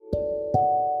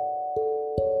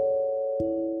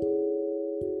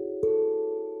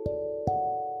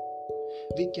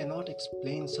We cannot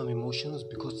explain some emotions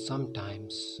because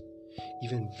sometimes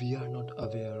even we are not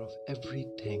aware of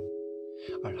everything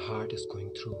our heart is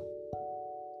going through.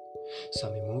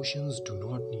 Some emotions do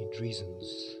not need reasons,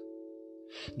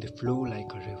 they flow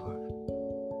like a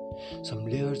river. Some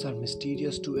layers are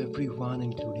mysterious to everyone,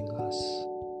 including us.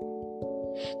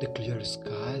 The clear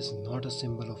sky is not a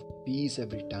symbol of peace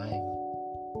every time.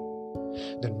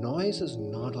 The noise is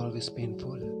not always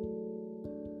painful.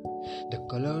 The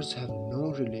colors have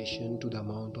no relation to the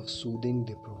amount of soothing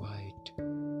they provide.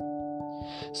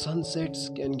 Sunsets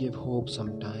can give hope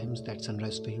sometimes that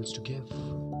sunrise fails to give.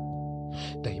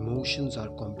 The emotions are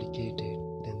complicated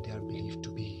than they are believed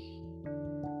to be.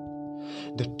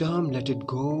 The term let it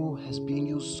go has been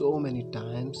used so many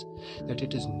times that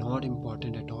it is not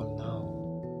important at all now.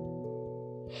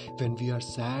 When we are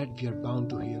sad, we are bound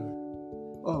to hear,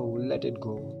 "Oh, let it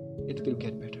go, it will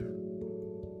get better."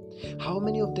 How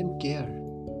many of them care?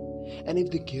 And if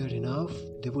they cared enough,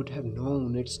 they would have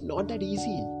known it's not that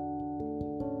easy.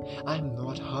 I am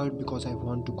not hurt because I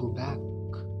want to go back.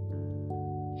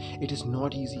 It is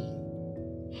not easy.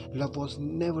 Love was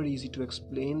never easy to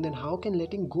explain, then how can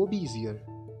letting go be easier?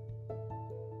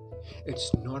 It's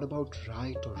not about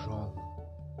right or wrong.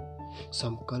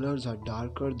 Some colors are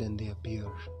darker than they appear.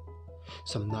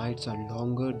 Some nights are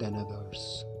longer than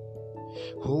others.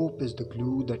 Hope is the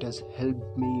glue that has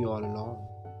helped me all along.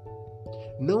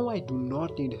 No, I do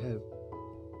not need help.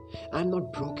 I am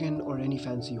not broken or any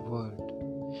fancy word.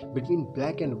 Between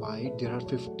black and white, there are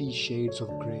 50 shades of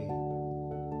grey.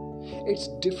 It's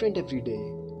different every day.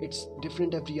 It's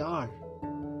different every hour.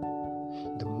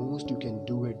 The most you can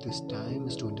do at this time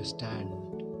is to understand.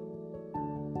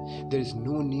 There is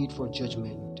no need for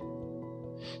judgment.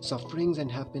 Sufferings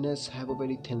and happiness have a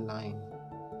very thin line,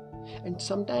 and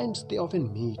sometimes they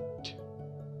often meet.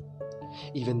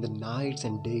 Even the nights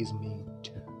and days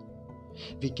meet.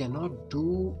 We cannot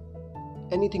do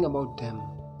anything about them.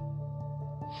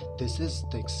 This is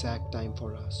the exact time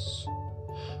for us,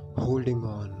 holding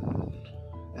on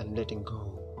and letting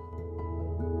go.